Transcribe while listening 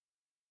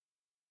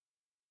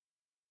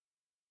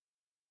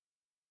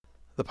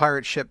The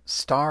pirate ship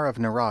Star of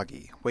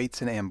Naragi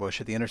waits in ambush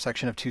at the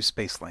intersection of two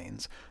space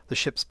lanes. The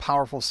ship's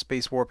powerful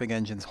space warping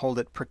engines hold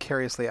it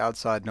precariously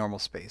outside normal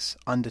space,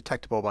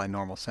 undetectable by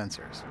normal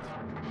sensors.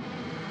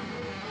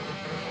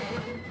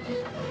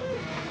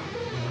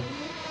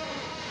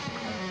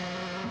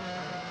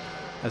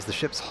 As the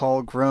ship's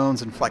hull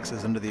groans and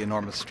flexes under the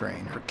enormous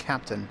strain, her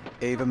captain,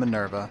 Ava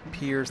Minerva,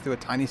 peers through a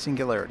tiny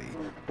singularity,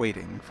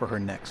 waiting for her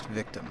next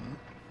victim.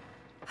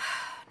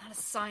 Not a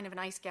sign of an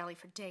ice galley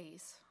for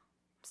days.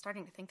 I'm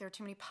starting to think there are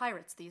too many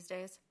pirates these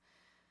days.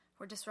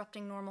 We're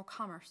disrupting normal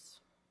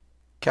commerce.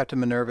 Captain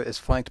Minerva is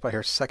flanked by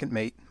her second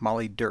mate,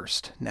 Molly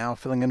Durst, now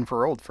filling in for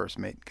her old first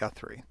mate,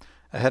 Guthrie.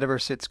 Ahead of her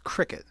sits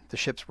Cricket, the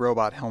ship's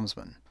robot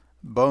helmsman.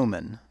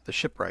 Bowman, the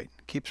shipwright,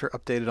 keeps her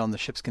updated on the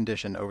ship's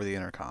condition over the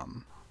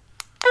intercom.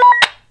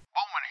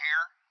 Bowman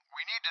here.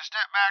 We need to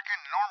step back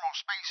into normal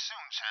space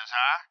soon, says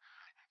I.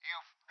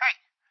 Hey,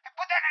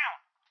 put that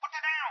down! Put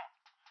that down!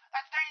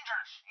 That's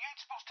dangerous. You ain't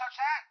supposed to touch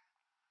that.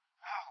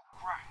 Oh,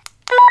 Christ.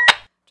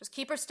 Just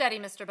keep her steady,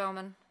 Mr.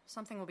 Bowman.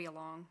 Something will be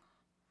along.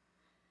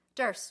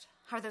 Durst,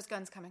 how are those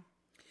guns coming?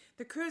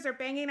 The crews are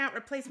banging out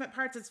replacement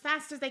parts as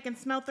fast as they can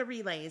smelt the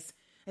relays.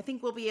 I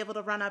think we'll be able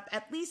to run up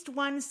at least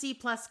one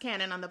C-plus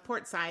cannon on the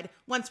port side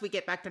once we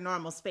get back to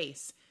normal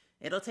space.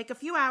 It'll take a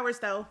few hours,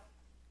 though.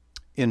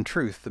 In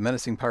truth, the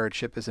menacing pirate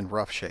ship is in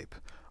rough shape.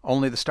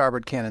 Only the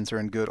starboard cannons are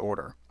in good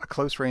order. A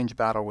close-range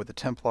battle with the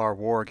Templar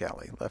war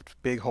galley left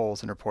big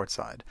holes in her port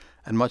side,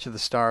 and much of the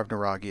Star of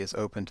Naragi is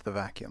open to the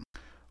vacuum.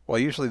 While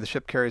usually the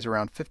ship carries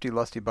around 50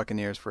 lusty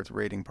buccaneers for its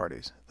raiding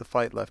parties, the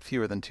fight left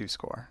fewer than 2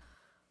 score.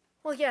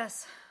 Well,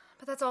 yes,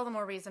 but that's all the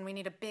more reason we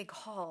need a big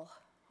haul.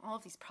 All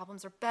of these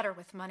problems are better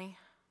with money.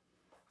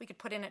 We could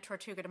put in at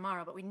Tortuga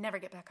tomorrow, but we'd never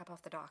get back up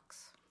off the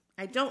docks.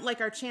 I don't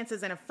like our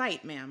chances in a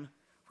fight, ma'am.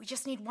 We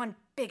just need one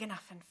big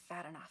enough and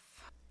fat enough.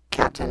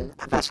 Captain,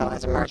 a vessel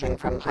is emerging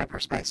from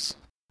hyperspace.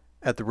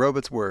 At the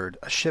robot's word,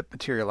 a ship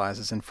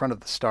materializes in front of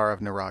the Star of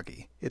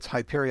Naragi, its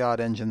Hyperiod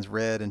engines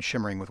red and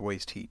shimmering with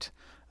waste heat.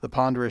 The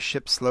ponderous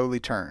ship slowly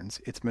turns,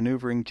 its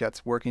maneuvering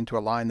jets working to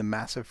align the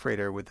massive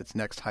freighter with its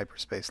next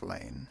hyperspace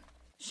lane.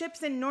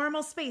 Ship's in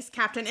normal space,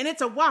 Captain, and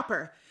it's a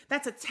whopper.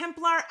 That's a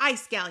Templar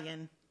ice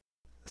galleon.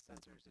 The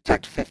sensors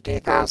detect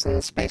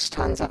 50,000 space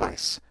tons of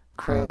ice.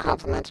 Crew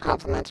complement,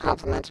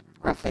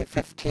 roughly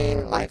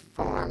 15 life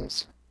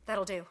forms.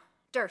 That'll do.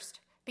 Durst,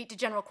 beat to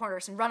general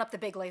quarters and run up the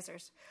big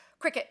lasers.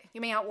 Cricket,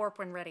 you may outwarp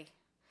when ready.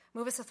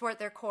 Move us athwart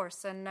their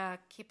course and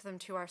keep them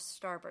to our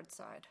starboard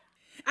side.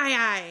 Aye,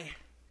 aye.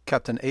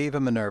 Captain Ava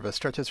Minerva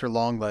stretches her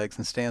long legs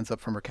and stands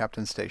up from her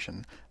captain's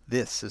station.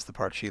 This is the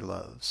part she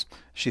loves.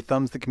 She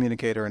thumbs the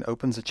communicator and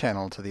opens a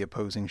channel to the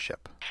opposing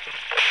ship.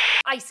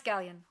 Ice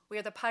Galleon, we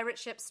are the pirate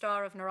ship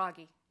Star of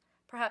Naragi.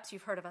 Perhaps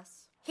you've heard of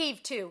us.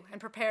 Heave to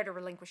and prepare to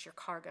relinquish your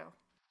cargo.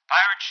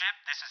 Pirate ship,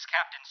 this is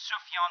Captain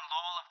Sufjan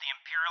Lowell of the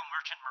Imperial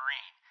Merchant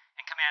Marine,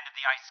 in command of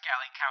the ice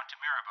galley Count de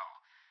Minerva.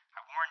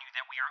 I warn you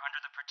that we are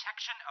under the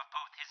protection of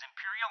both His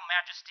Imperial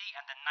Majesty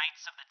and the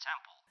Knights of the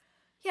Temple.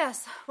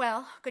 Yes,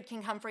 well, good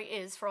King Humphrey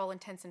is, for all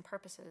intents and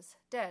purposes,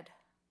 dead.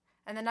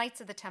 And the Knights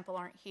of the Temple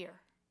aren't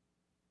here.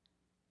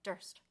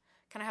 Durst,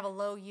 can I have a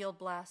low-yield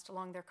blast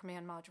along their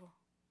command module?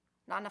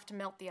 Not enough to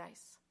melt the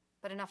ice,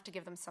 but enough to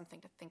give them something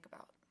to think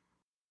about.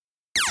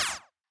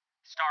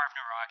 Star of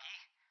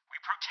Naragi, we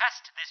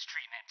protest this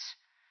treatment,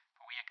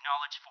 but we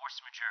acknowledge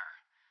force majeure.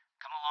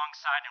 Come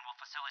alongside and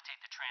we'll facilitate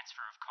the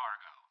transfer of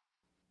cargo.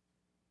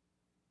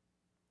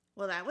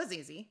 Well, that was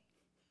easy.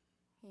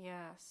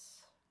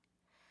 Yes.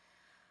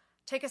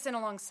 Take us in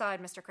alongside,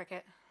 Mr.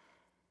 Cricket.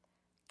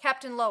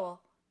 Captain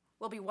Lowell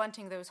will be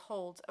wanting those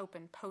holds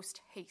open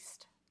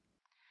post-haste.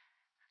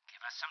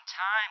 Give us some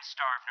time,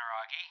 Star of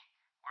Naragi.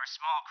 We're a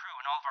small crew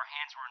and all of our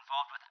hands were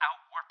involved with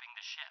outwarping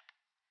the ship.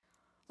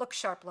 Look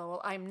sharp,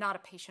 Lowell. I am not a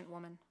patient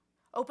woman.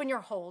 Open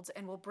your holds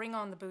and we'll bring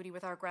on the booty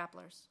with our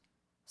grapplers.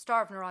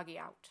 Star of Naragi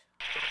out.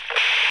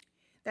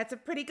 That's a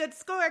pretty good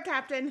score,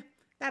 Captain.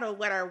 That'll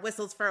wet our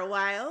whistles for a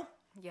while.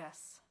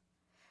 Yes.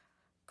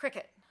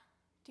 Cricket,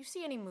 do you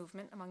see any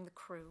movement among the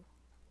crew?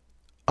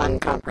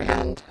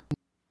 Uncomprehend.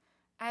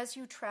 As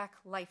you track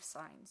life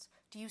signs,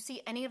 do you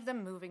see any of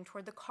them moving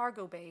toward the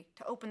cargo bay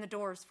to open the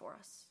doors for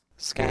us?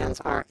 Scans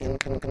are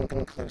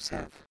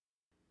inconclusive.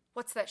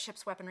 What's that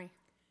ship's weaponry?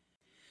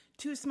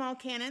 2 small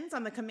cannons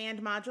on the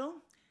command module.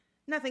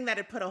 Nothing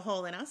that'd put a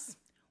hole in us.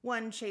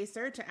 1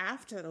 chaser to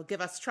aft that'll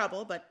give us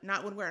trouble, but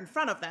not when we're in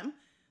front of them.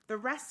 The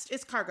rest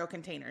is cargo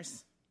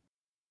containers.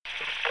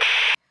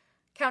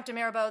 Count de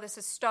Minerva, this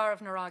is Star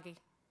of Naragi.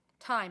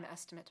 Time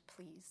estimate,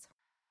 please.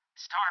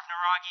 Star of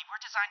Naragi,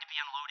 we're designed to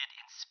be unloaded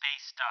in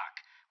space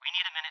dock. We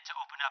need a minute to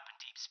open up in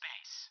deep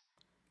space.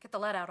 Get the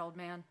lead out, old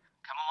man.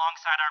 Come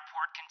alongside our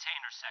port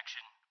container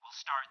section. We'll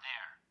start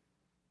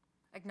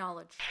there.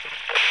 Acknowledge.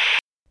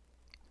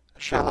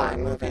 Shall I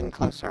move in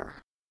closer?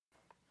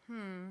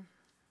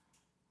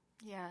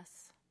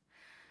 Yes.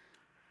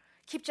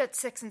 Keep Jet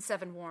 6 and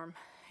 7 warm,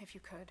 if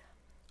you could.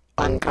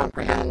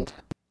 Uncomprehend.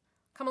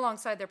 Come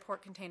alongside their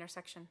port container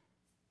section.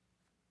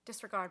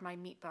 Disregard my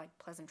meat bag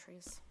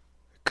pleasantries.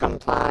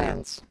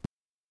 Compliance.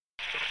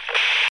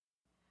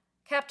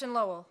 Captain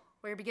Lowell,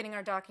 we are beginning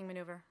our docking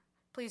maneuver.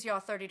 Please yaw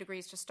 30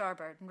 degrees to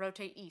starboard and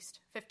rotate east,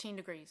 15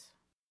 degrees.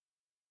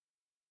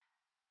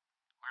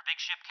 We're a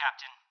big ship,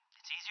 Captain.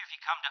 It's easier if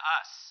you come to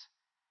us.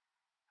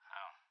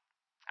 Oh,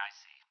 I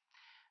see.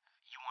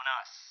 You want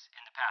us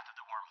in the path of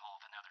the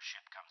wormhole if another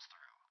ship comes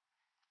through.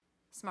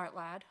 Smart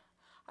lad.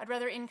 I'd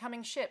rather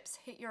incoming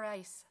ships hit your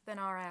ice than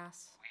our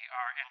ass. We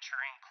are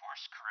entering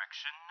course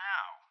correction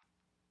now.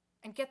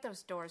 And get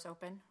those doors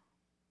open.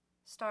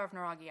 Star of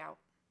Naragi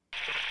out.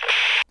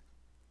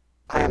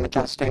 I am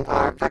adjusting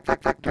our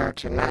vector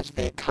to match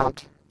the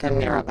Count de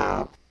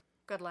Minerva.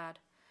 Good lad.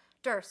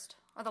 Durst,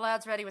 are the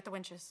lads ready with the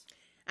winches?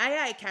 Aye,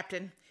 aye,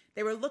 Captain.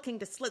 They were looking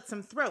to slit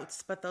some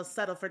throats, but they'll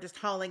settle for just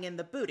hauling in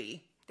the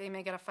booty. They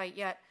may get a fight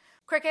yet.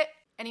 Cricket,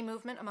 any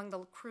movement among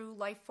the crew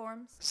life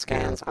forms?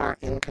 Scans are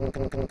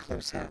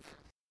inconclusive.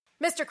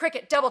 Mr.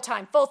 Cricket, double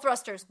time, full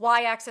thrusters,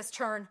 y-axis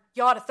turn,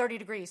 yaw to 30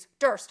 degrees.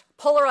 Durst,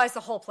 polarize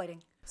the hull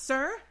plating.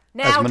 Sir?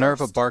 Now, As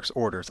Minerva Durst. barks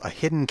orders, a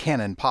hidden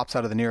cannon pops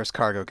out of the nearest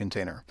cargo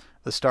container.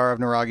 The Star of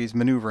Naragi's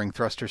maneuvering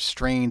thrusters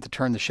strain to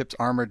turn the ship's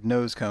armored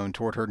nose cone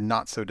toward her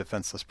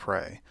not-so-defenseless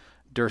prey.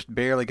 Durst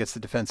barely gets the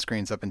defense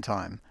screens up in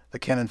time. The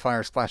cannon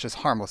fire splashes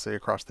harmlessly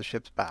across the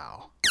ship's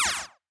bow.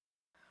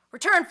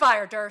 Return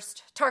fire,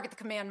 Durst. Target the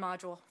command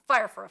module.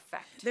 Fire for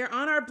effect. They're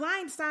on our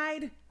blind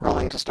side.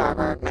 Rolling to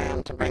starboard,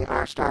 ma'am, to bring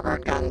our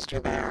starboard guns to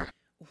bear.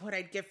 What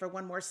I'd give for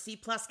one more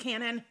C-plus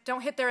cannon.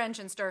 Don't hit their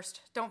engines,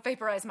 Durst. Don't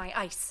vaporize my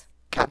ice.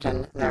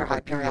 Captain, their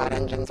Hyperion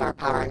engines are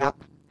powering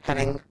up.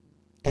 Heading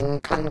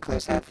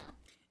inconclusive.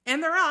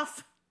 And they're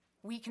off.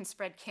 We can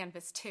spread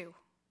canvas, too.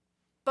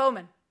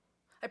 Bowman,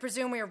 I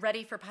presume we are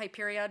ready for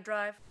Hyperion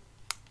drive?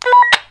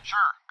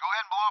 Sure, go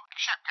ahead and blow up the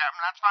ship,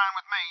 Captain. That's fine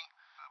with me.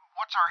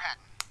 What's our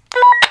heading?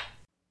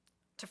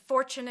 To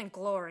fortune and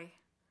glory.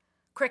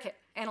 Cricket,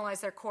 analyze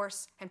their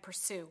course and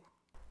pursue.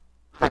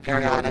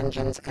 Hyperion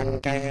engines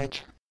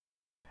engage.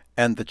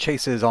 And the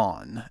chase is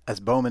on. As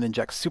Bowman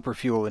injects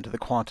superfuel into the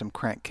quantum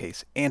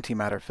crankcase,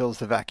 antimatter fills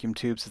the vacuum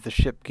tubes as the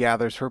ship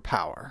gathers her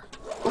power.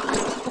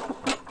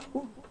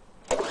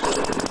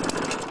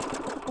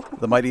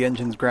 The mighty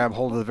engines grab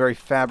hold of the very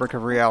fabric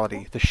of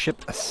reality. The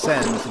ship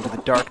ascends into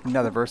the dark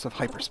netherverse of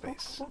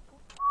hyperspace.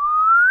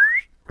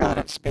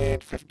 Relative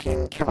speed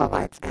 15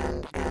 kilobytes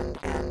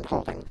and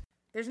holding.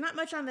 There's not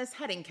much on this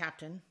heading,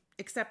 Captain.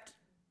 Except,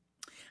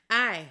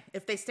 aye,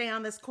 if they stay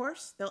on this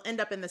course, they'll end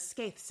up in the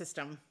Skaith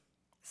system.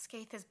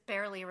 Skaith is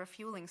barely a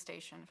refueling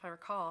station, if I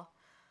recall.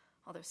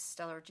 Although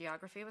stellar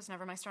geography was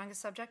never my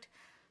strongest subject.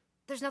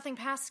 There's nothing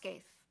past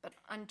Skaith, but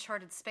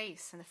uncharted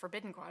space in the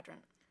Forbidden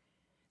Quadrant.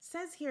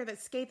 Says here that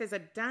Skaith is a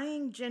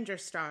dying ginger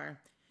star.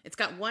 It's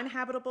got one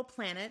habitable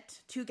planet,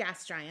 2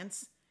 gas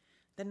giants.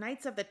 The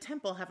Knights of the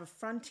Temple have a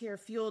frontier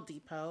fuel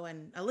depot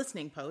and a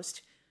listening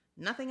post.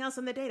 Nothing else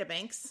in the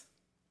databanks.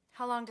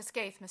 How long to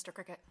Skaith, Mr.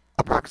 Cricket?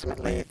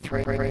 Approximately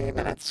 3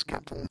 minutes,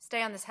 Captain.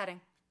 Stay on this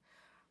heading.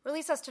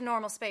 Release us to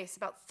normal space,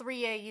 about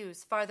 3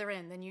 AUs farther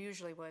in than you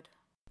usually would.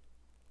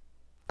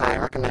 I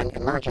recommend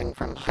emerging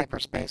from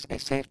hyperspace a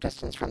safe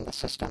distance from the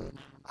system.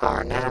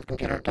 Our nav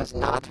computer does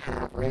not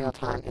have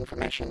real-time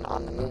information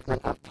on the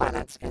movement of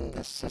planets in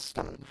this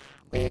system.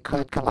 We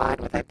could collide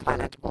with a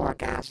planet or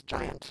gas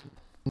giant.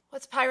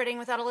 What's pirating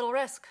without a little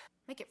risk?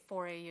 Make it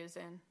 4 AUs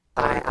in.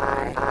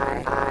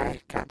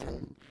 Aye,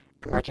 Captain.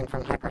 Emerging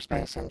from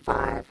hyperspace in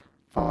 5,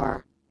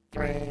 4,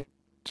 3,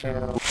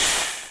 2...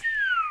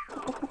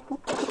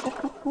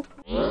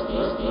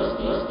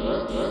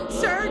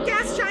 Sir,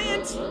 gas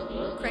giant!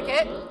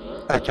 Cricket?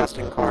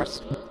 Adjusting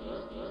course.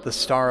 The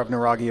Star of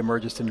Naragi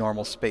emerges to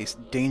normal space,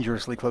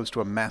 dangerously close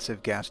to a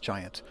massive gas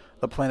giant.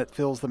 The planet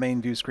fills the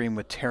main view screen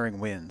with tearing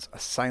winds, a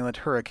silent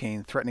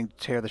hurricane threatening to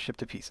tear the ship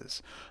to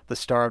pieces. The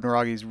Star of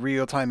Naragi's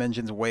real-time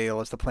engines wail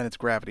as the planet's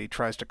gravity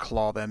tries to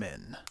claw them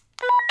in.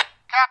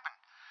 Captain,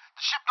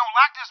 the ship don't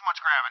like this much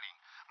gravity.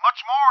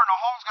 Much more and the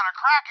hull's gonna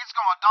crack. It's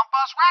gonna dump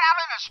us right out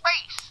into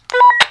space.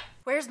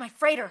 Where's my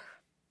freighter?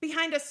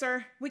 Behind us,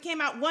 sir. We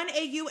came out 1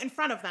 AU in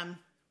front of them.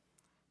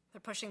 They're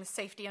pushing the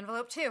safety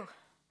envelope, too.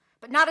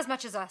 But not as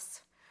much as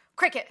us.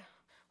 Cricket,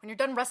 when you're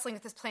done wrestling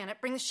with this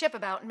planet, bring the ship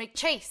about and make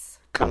chase.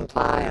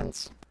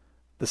 Compliance.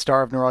 The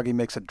Star of Naragi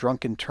makes a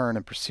drunken turn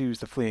and pursues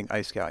the fleeing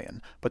ice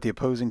galleon, but the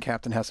opposing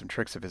captain has some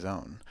tricks of his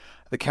own.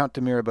 The Count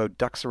de Minerva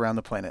ducks around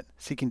the planet,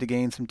 seeking to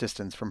gain some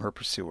distance from her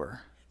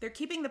pursuer. They're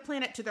keeping the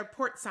planet to their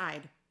port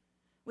side.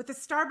 With the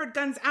starboard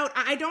guns out,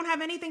 I don't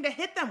have anything to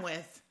hit them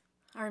with.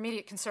 Our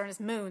immediate concern is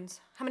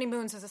moons. How many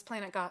moons has this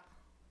planet got?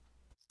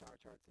 Star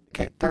charts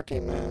indicate 30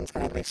 moons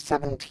and at least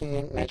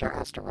 17 major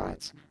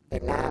asteroids.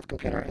 The nav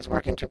computer is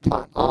working to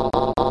plot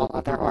all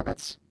of their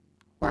orbits.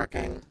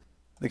 Working.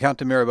 The Count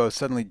de Minerva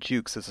suddenly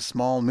jukes as a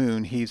small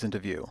moon heaves into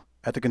view.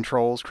 At the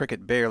controls,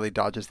 Cricket barely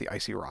dodges the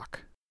icy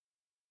rock.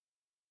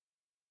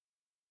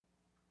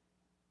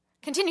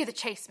 Continue the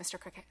chase, Mr.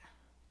 Cricket.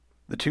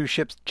 The two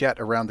ships jet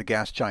around the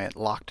gas giant,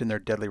 locked in their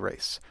deadly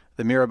race.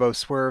 The Minerva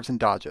swerves and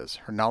dodges,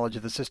 her knowledge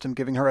of the system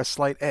giving her a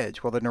slight edge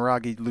while the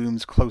Naragi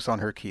looms close on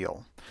her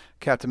keel.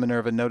 Captain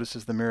Minerva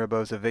notices the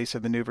Mirabeau's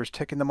evasive maneuvers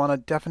taking them on a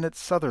definite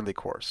southerly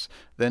course.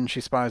 Then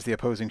she spies the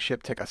opposing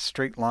ship take a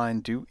straight line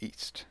due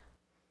east.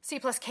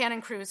 C-plus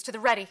cannon crews, to the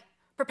ready.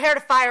 Prepare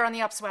to fire on the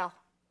upswell.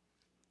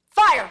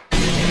 Fire!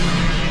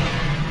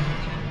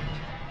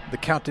 The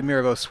Count de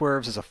Mirabeau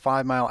swerves as a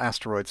 5-mile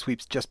asteroid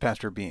sweeps just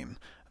past her beam.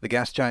 The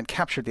gas giant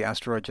captured the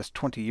asteroid just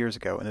 20 years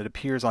ago, and it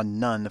appears on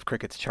none of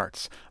Cricket's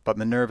charts. But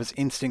Minerva's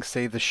instincts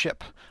save the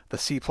ship. The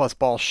C-plus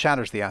ball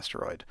shatters the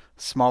asteroid.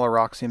 Smaller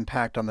rocks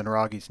impact on the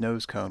Naragi's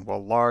nose cone,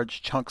 while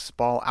large chunks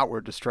fall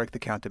outward to strike the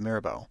Count de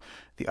Mirabeau.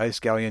 The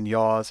ice galleon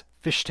yaws,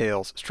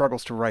 fishtails,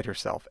 struggles to right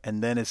herself,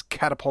 and then is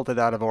catapulted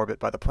out of orbit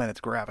by the planet's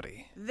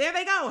gravity. There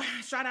they go,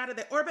 shot out of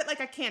the orbit like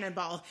a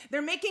cannonball.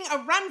 They're making a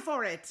run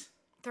for it.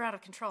 They're out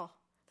of control.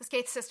 The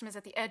skate system is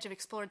at the edge of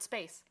explored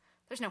space.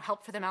 There's no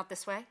help for them out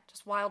this way,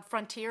 just wild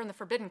frontier in the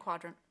Forbidden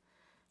Quadrant.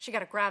 She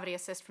got a gravity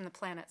assist from the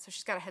planet, so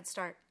she's got a head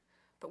start.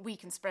 But we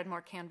can spread more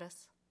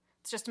canvas.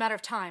 It's just a matter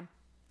of time.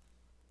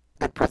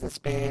 At present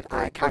speed,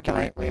 I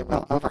calculate we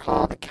will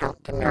overhaul the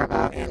Count de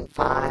Minerva in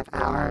 5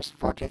 hours,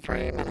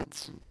 43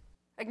 minutes.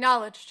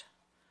 Acknowledged.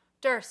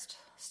 Durst,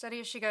 steady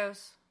as she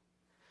goes.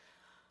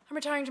 I'm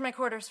retiring to my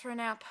quarters for a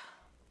nap.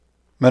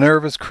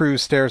 Minerva's crew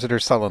stares at her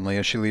sullenly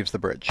as she leaves the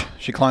bridge.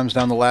 She climbs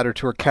down the ladder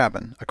to her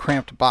cabin, a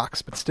cramped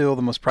box, but still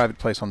the most private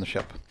place on the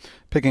ship.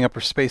 Picking up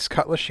her space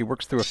cutlass, she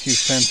works through a few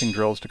fencing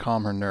drills to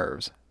calm her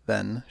nerves.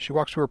 Then, she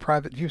walks to her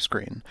private view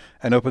screen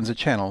and opens a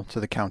channel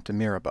to the Count de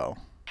Mirabeau.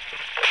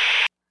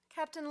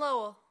 Captain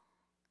Lowell,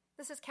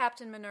 this is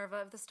Captain Minerva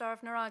of the Star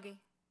of Naragi.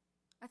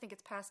 I think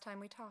it's past time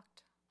we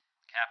talked.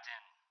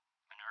 Captain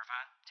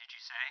Minerva, did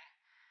you say?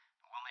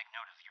 We'll make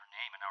note of your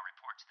name in our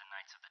report to the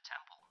Knights of the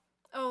Temple.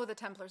 Oh, the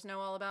Templars know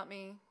all about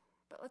me.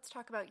 But let's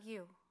talk about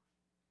you.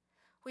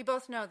 We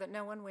both know that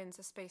no one wins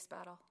a space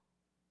battle.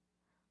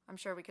 I'm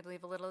sure we could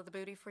leave a little of the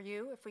booty for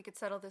you if we could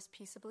settle this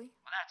peaceably.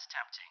 Well, that's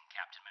tempting,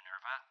 Captain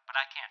Minerva, but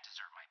I can't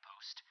desert my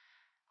post.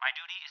 My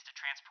duty is to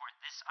transport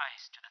this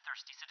ice to the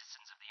thirsty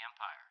citizens of the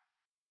Empire.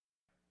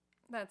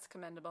 That's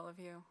commendable of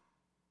you.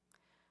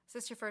 Is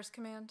this your first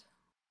command?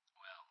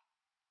 Well,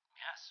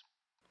 yes.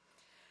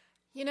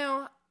 You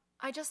know,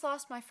 I just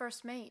lost my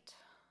first mate.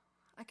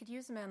 I could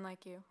use a man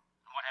like you.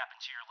 What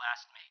happened to your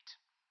last mate?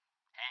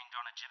 Hanged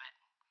on a gibbet?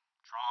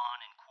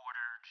 Drawn and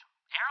quartered?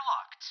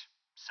 Airlocked?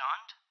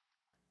 Sunned?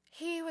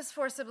 He was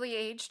forcibly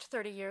aged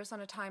 30 years on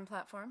a time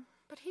platform,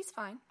 but he's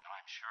fine. Oh,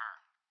 I'm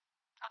sure.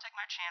 I'll take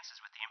my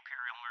chances with the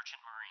Imperial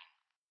Merchant Marine.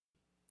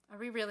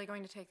 Are we really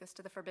going to take this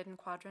to the Forbidden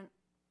Quadrant?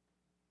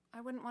 I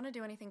wouldn't want to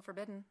do anything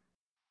forbidden.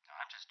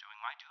 I'm just doing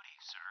my duty,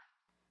 sir.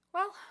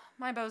 Well,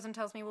 my bosun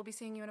tells me we'll be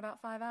seeing you in about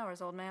 5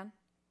 hours, old man.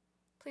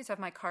 Please have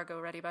my cargo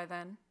ready by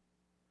then.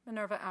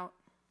 Minerva out.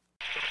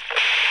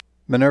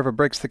 Minerva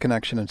breaks the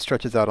connection and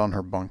stretches out on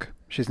her bunk.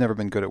 She's never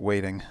been good at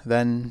waiting.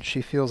 Then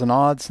she feels an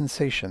odd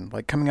sensation,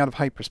 like coming out of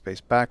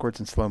hyperspace, backwards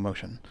in slow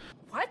motion.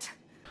 What?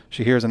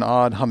 She hears an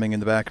odd humming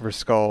in the back of her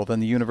skull, then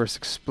the universe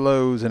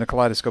explodes in a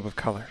kaleidoscope of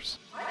colors.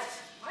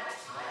 What's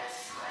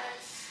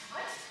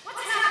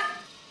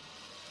happened?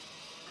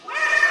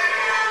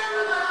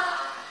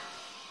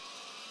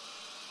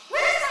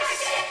 Where's my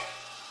ship?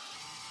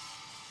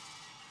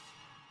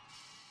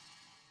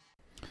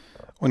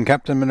 When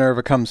Captain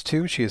Minerva comes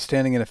to, she is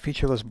standing in a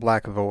featureless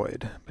black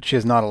void. But she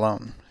is not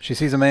alone. She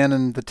sees a man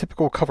in the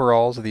typical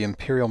coveralls of the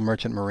Imperial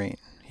Merchant Marine.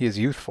 He is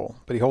youthful,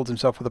 but he holds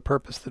himself with a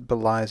purpose that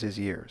belies his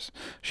years.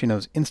 She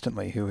knows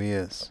instantly who he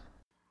is.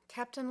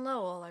 Captain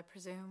Lowell, I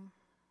presume.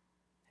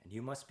 And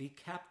you must be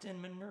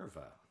Captain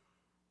Minerva.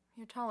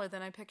 You're taller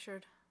than I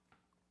pictured.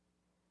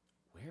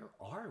 Where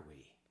are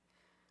we?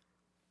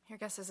 Your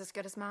guess is as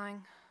good as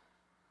mine.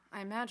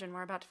 I imagine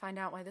we're about to find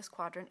out why this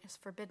quadrant is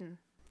forbidden.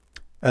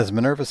 As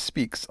Minerva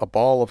speaks, a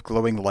ball of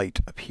glowing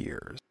light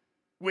appears.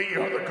 We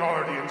are the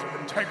guardians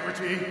of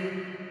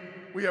integrity.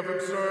 We have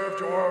observed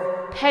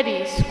your...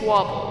 petty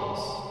squabbles.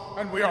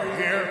 and we are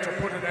here to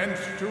put an end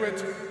to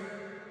it.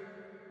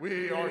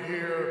 We are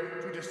here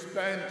to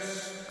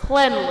dispense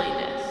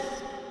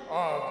Cleanliness.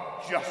 of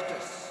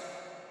justice.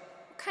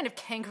 What kind of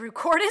kangaroo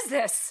court is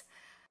this?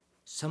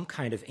 Some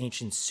kind of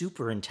ancient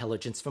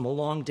superintelligence from a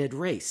long-dead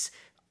race.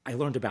 I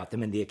learned about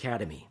them in the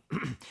academy.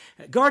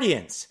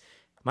 Guardians!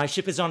 My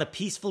ship is on a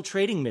peaceful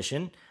trading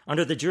mission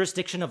under the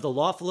jurisdiction of the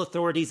lawful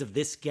authorities of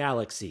this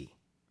galaxy.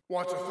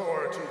 What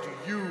authority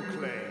do you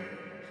claim?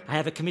 I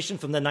have a commission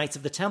from the Knights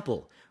of the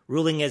Temple,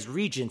 ruling as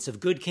regents of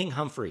good King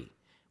Humphrey.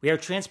 We are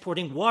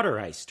transporting water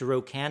ice to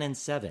row Cannon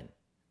 7.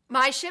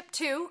 My ship,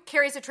 too,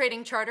 carries a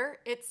trading charter.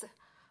 It's,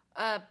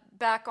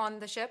 back on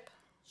the ship.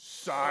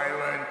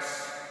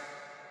 Silence.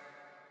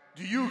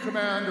 Do you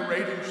command a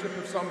raiding ship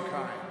of some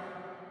kind?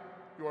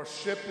 Your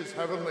ship is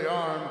heavily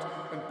armed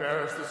and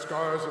bears the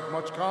scars of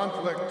much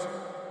conflict.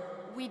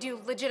 We do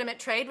legitimate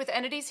trade with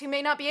entities who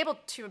may not be able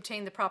to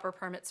obtain the proper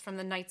permits from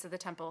the Knights of the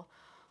Temple,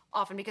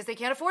 often because they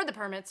can't afford the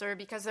permits or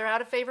because they're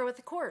out of favor with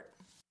the court.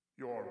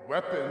 Your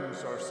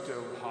weapons are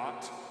still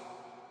hot.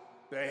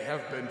 They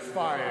have been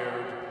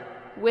fired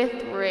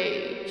With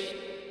rage.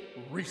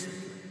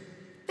 recently.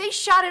 They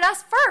shot at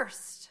us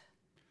first.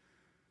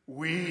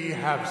 We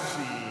have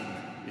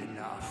seen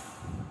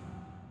enough.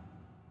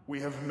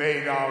 We have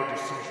made our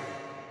decision.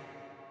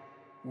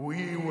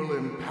 We will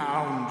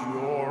impound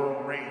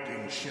your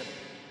raiding ship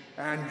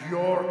and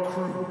your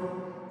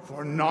crew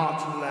for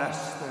not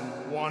less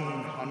than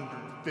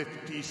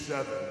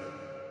 157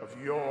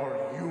 of your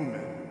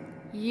human.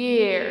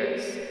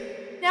 Years.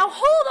 Now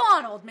hold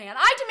on, old man.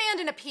 I demand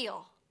an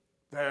appeal.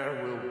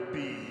 There will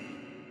be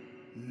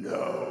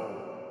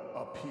no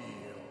appeal.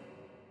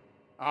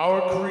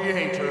 Our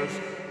creators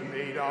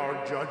made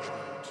our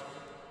judgment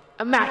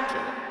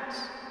Immaculate.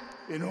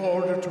 in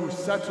order to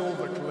settle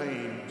the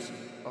claims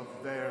of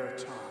their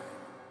time.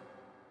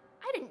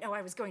 I didn't know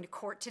I was going to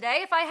court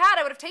today. If I had,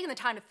 I would have taken the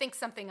time to think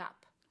something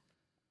up.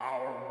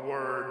 Our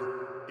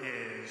word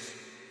is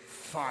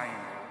final.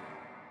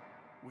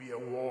 We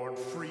award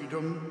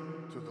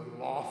freedom to the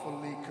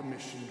lawfully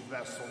commissioned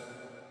vessel,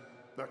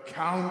 the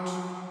Count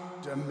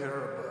de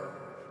Minerva.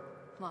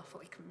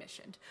 Lawfully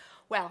commissioned.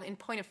 Well, in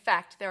point of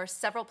fact, there are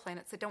several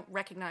planets that don't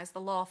recognize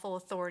the lawful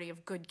authority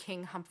of good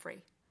King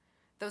Humphrey.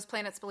 Those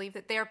planets believe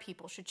that their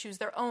people should choose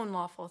their own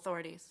lawful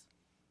authorities.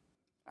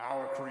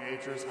 Our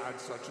creators had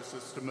such a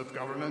system of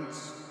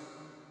governance.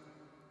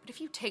 But if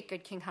you take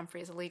good King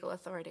Humphrey as a legal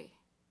authority,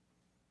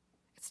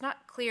 it's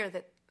not clear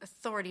that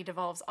authority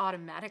devolves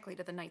automatically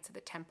to the Knights of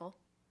the Temple.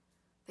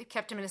 They've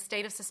kept him in a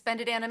state of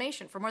suspended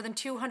animation for more than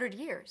 200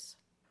 years.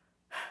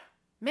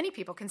 Many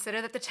people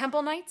consider that the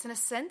Temple Knights, in a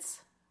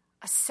sense,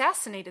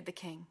 assassinated the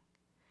king.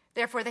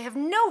 Therefore, they have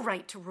no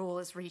right to rule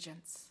as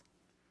regents.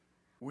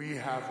 We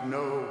have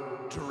no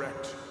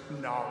direct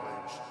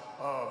knowledge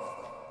of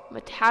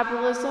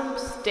Metabolism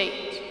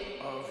state.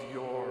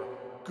 your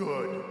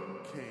good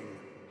King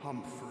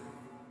Humphrey.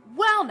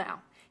 Well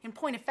now, in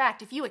point of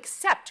fact, if you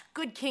accept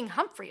good King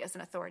Humphrey as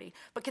an authority,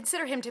 but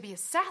consider him to be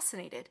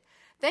assassinated,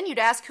 then you'd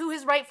ask who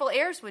his rightful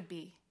heirs would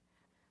be.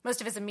 Most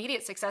of his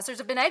immediate successors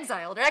have been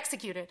exiled or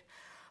executed.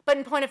 But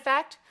in point of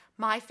fact,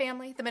 my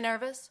family, the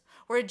Minervas,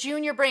 were a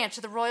junior branch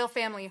of the royal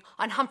family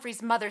on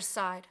Humphrey's mother's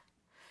side.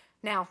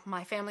 Now,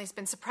 my family's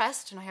been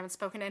suppressed, and I haven't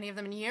spoken to any of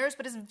them in years,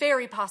 but it's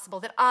very possible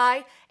that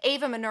I,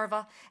 Ava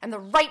Minerva, am the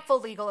rightful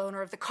legal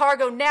owner of the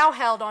cargo now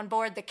held on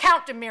board the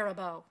Count de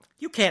Mirabeau.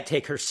 You can't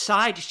take her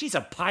side. She's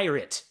a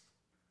pirate.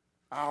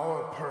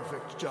 Our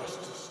perfect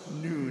justice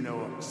knew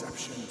no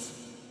exceptions.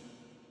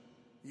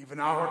 Even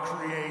our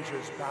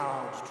creators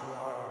bowed to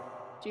our...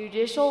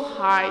 Judicial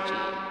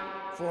hygiene.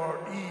 For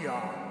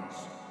eons,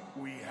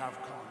 we have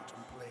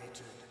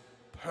contemplated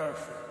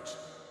perfect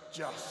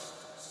justice.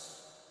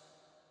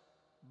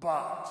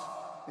 But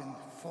in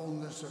the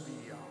fullness of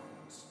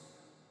eons,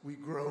 we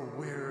grow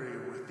weary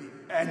with the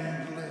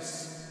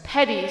endless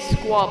Petty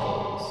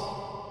squabbles.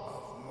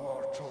 of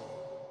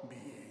mortal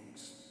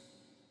beings.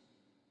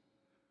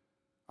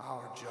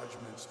 Our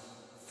judgments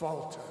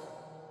falter,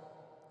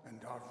 and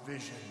our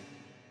vision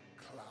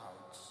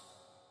clouds.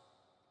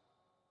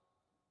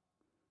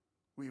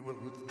 We will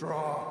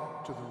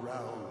withdraw to the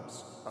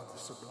realms of the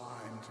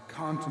sublime to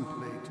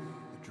contemplate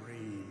the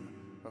dream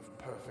of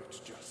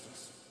perfect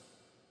justice.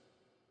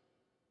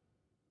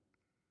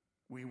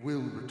 We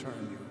will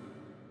return you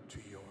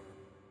to your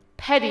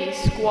Petty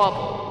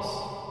squabbles.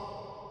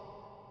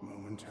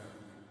 momentarily.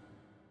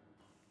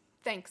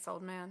 Thanks,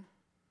 old man.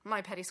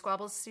 My petty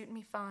squabbles suit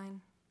me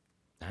fine.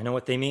 I know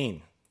what they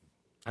mean.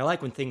 I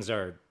like when things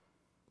are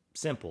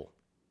simple.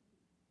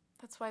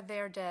 That's why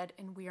they're dead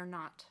and we are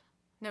not.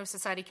 No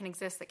society can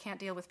exist that can't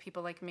deal with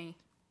people like me.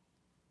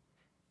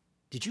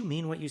 Did you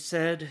mean what you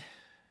said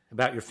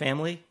about your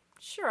family?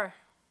 Sure.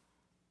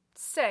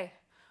 Say,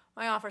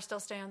 my offer still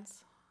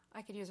stands.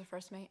 I could use a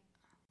first mate.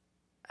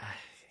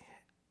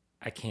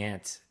 I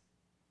can't.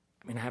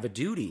 I mean, I have a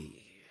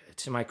duty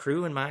to my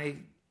crew and my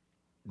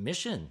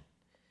mission.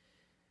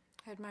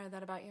 I admire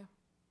that about you.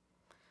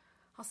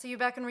 I'll see you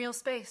back in real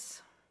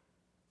space.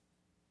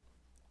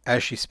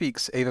 As she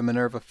speaks, Ava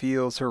Minerva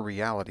feels her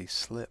reality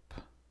slip.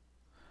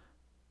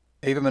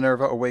 Ava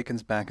Minerva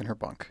awakens back in her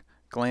bunk.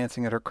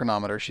 Glancing at her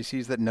chronometer, she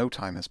sees that no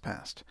time has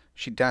passed.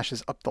 She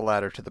dashes up the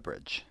ladder to the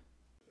bridge.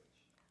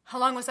 How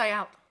long was I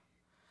out?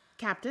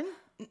 Captain,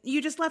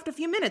 you just left a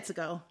few minutes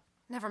ago.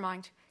 Never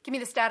mind. Give me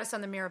the status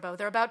on the Mirabeau.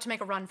 They're about to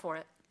make a run for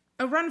it.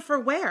 A run for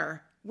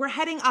where? We're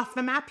heading off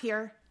the map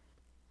here.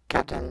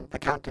 Captain, the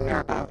Count de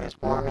Mirabeau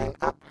is warming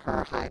up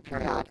her high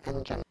period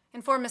engine.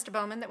 Inform Mr.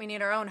 Bowman that we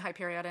need our own high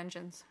period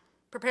engines.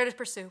 Prepare to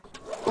pursue.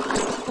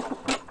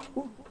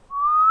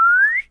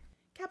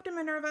 Captain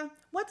Minerva,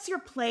 what's your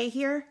play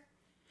here?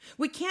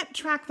 We can't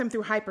track them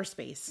through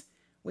hyperspace.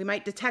 We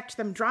might detect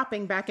them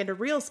dropping back into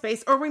real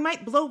space, or we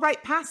might blow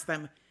right past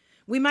them.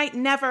 We might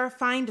never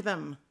find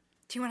them.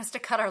 Do you want us to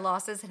cut our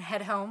losses and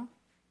head home?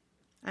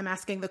 I'm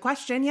asking the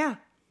question, yeah.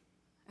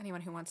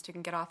 Anyone who wants to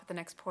can get off at the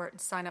next port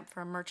and sign up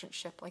for a merchant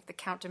ship like the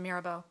Count de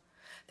Mirabeau.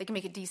 They can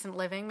make a decent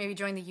living, maybe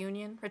join the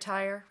union,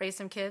 retire, raise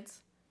some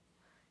kids.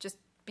 Just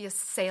be a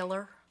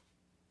sailor.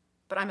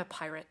 But I'm a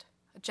pirate,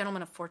 a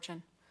gentleman of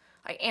fortune.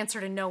 I answer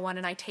to no one,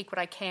 and I take what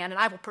I can, and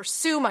I will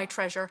pursue my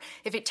treasure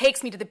if it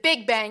takes me to the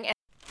Big Bang and...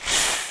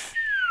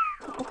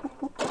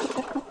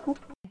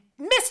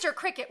 Mr.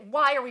 Cricket,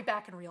 why are we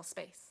back in real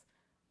space?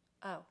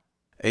 Oh.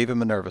 Ava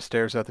Minerva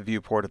stares out the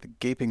viewport at the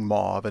gaping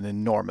maw of an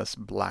enormous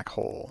black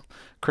hole.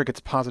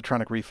 Cricket's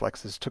positronic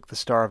reflexes took the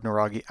Star of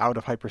Naragi out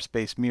of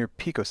hyperspace mere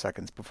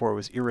picoseconds before it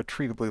was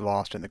irretrievably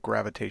lost in the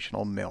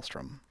gravitational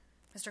maelstrom.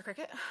 Mr.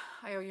 Cricket,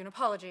 I owe you an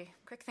apology.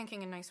 Quick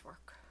thinking and nice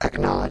work.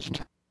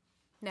 Acknowledged.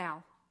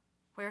 Now,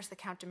 where's the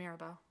Count de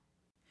Mirabeau?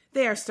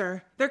 There,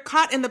 sir. They're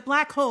caught in the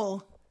black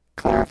hole.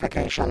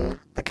 Clarification.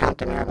 The Count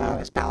de Minerva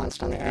is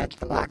balanced on the edge of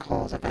the black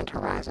hole's event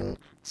horizon.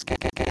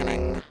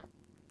 Scanning.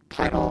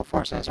 Tidal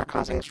forces are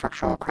causing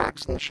structural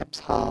cracks in the ship's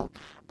hull.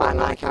 By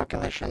my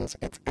calculations,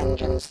 its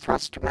engine's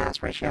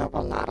thrust-to-mass ratio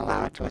will not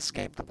allow it to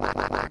escape the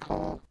black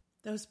hole.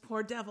 Those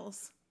poor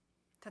devils.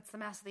 That's the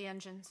mass of the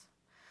engines.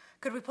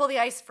 Could we pull the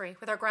ice free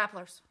with our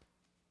grapplers?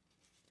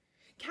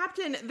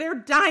 Captain, they're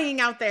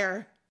dying out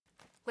there.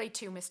 Lay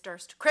to, Miss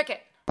Durst.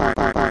 Cricket!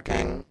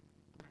 Barking.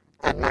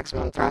 At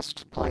maximum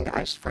thrust, pulling the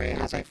ice free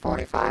has a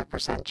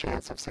 45%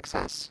 chance of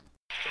success.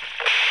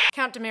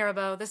 Count de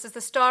Mirabeau, this is the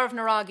Star of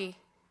Naragi.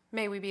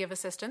 May we be of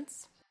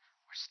assistance?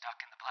 We're stuck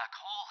in the black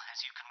hole,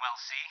 as you can well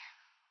see.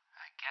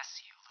 I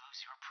guess you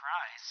lose your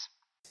prize.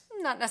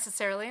 Not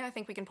necessarily. I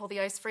think we can pull the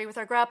ice free with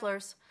our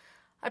grapplers.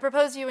 I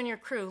propose you and your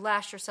crew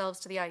lash yourselves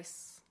to the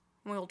ice,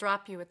 and we will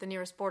drop you at the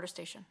nearest border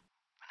station.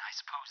 And I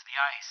suppose the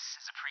ice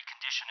is a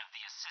precondition of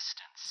the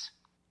assistance.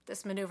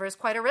 This maneuver is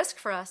quite a risk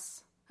for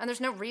us, and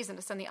there's no reason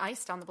to send the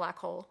ice down the black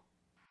hole.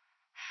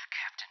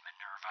 Captain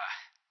Minerva,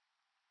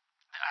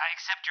 I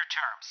accept your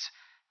terms.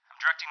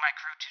 I'm directing my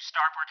crew to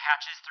starboard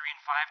hatches 3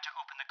 and 5 to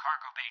open the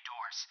cargo bay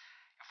doors.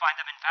 You'll find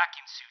them in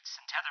vacuum suits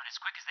and tethered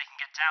as quick as they can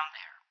get down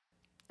there.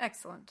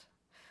 Excellent.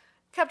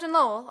 Captain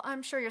Lowell,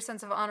 I'm sure your sense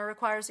of honor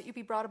requires that you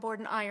be brought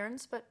aboard in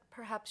irons, but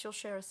perhaps you'll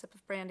share a sip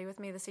of brandy with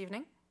me this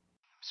evening.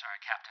 I'm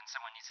sorry, Captain.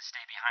 Someone needs to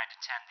stay behind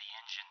to tend the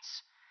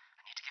engines.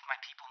 I need to give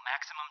my people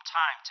maximum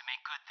time to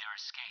make good their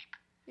escape.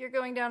 You're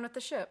going down with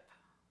the ship.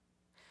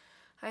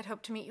 I'd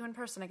hoped to meet you in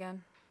person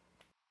again.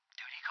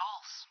 Duty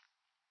calls.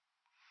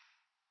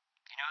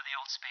 You know, the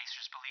old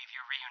spacers believe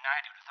you're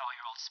reunited with all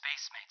your old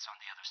space mates on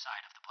the other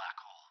side of the black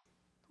hole.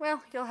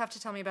 Well, you'll have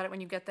to tell me about it when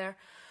you get there.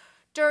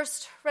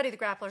 Durst, ready the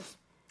grapplers.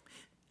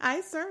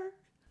 Aye, sir.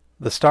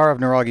 The Star of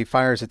Naragi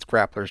fires its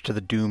grapplers to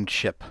the doomed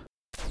ship.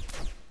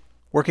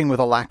 Working with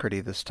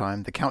alacrity this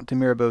time, the Count de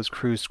Mirabeau's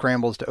crew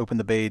scrambles to open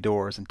the bay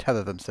doors and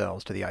tether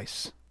themselves to the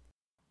ice.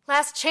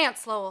 Last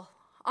chance, Lowell.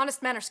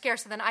 Honest men are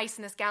scarcer than ice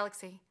in this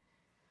galaxy.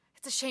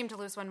 It's a shame to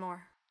lose one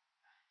more.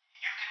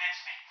 You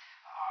convinced me.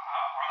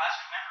 Our last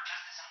crew member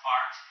just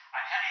disembarked.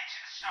 I'm headed to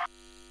the Star...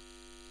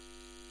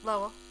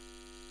 Lowell.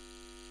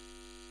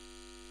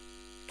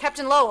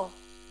 Captain Lowell.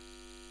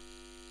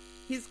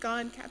 He's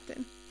gone,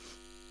 Captain.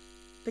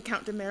 The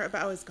Count de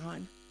Mirabeau is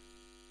gone.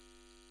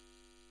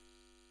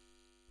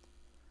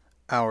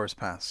 Hours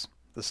pass.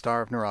 The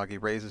Star of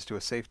Naragi raises to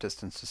a safe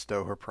distance to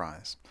stow her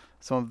prize.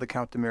 Some of the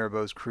Count de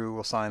Mirabeau's crew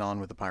will sign on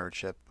with the pirate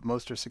ship, but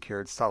most are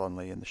secured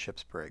sullenly in the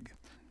ship's brig.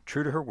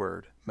 True to her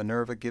word,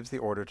 Minerva gives the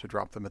order to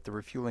drop them at the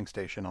refueling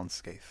station on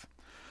Scathe.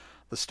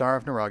 The Star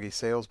of Naragi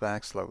sails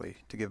back slowly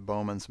to give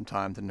Bowman some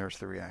time to nurse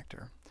the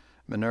reactor.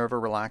 Minerva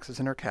relaxes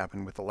in her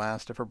cabin with the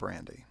last of her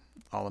brandy.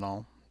 All in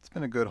all, it's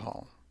been a good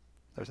haul.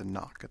 There's a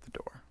knock at the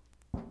door.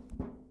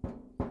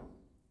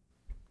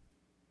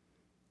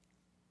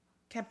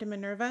 Captain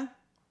Minerva?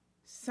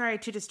 Sorry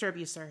to disturb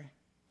you, sir.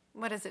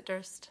 What is it,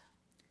 Durst?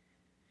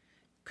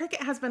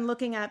 Cricket has been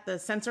looking at the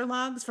sensor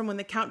logs from when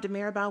the Count de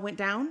Mirabeau went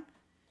down.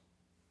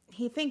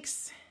 He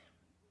thinks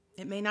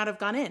it may not have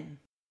gone in.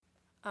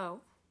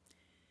 Oh?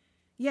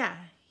 Yeah,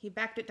 he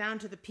backed it down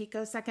to the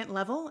picosecond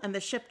level, and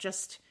the ship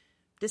just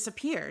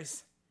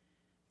disappears.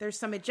 There's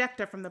some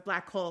ejecta from the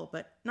black hole,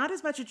 but not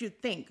as much as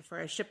you'd think for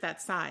a ship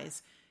that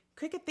size.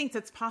 Cricket thinks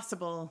it's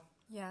possible.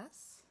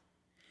 Yes?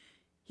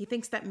 He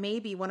thinks that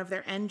maybe one of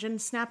their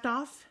engines snapped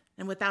off,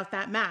 and without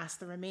that mass,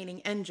 the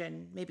remaining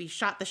engine maybe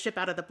shot the ship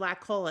out of the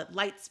black hole at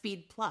light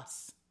speed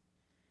plus.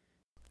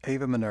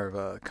 Ava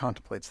Minerva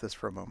contemplates this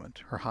for a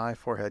moment, her high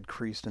forehead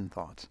creased in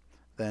thought.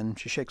 Then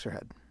she shakes her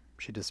head.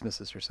 She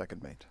dismisses her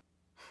second mate.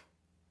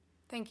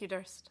 Thank you,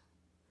 Durst.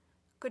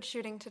 Good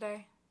shooting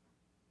today.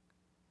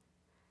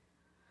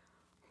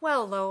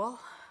 Well, Lowell,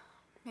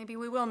 maybe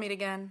we will meet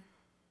again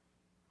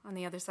on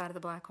the other side of the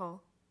black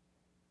hole.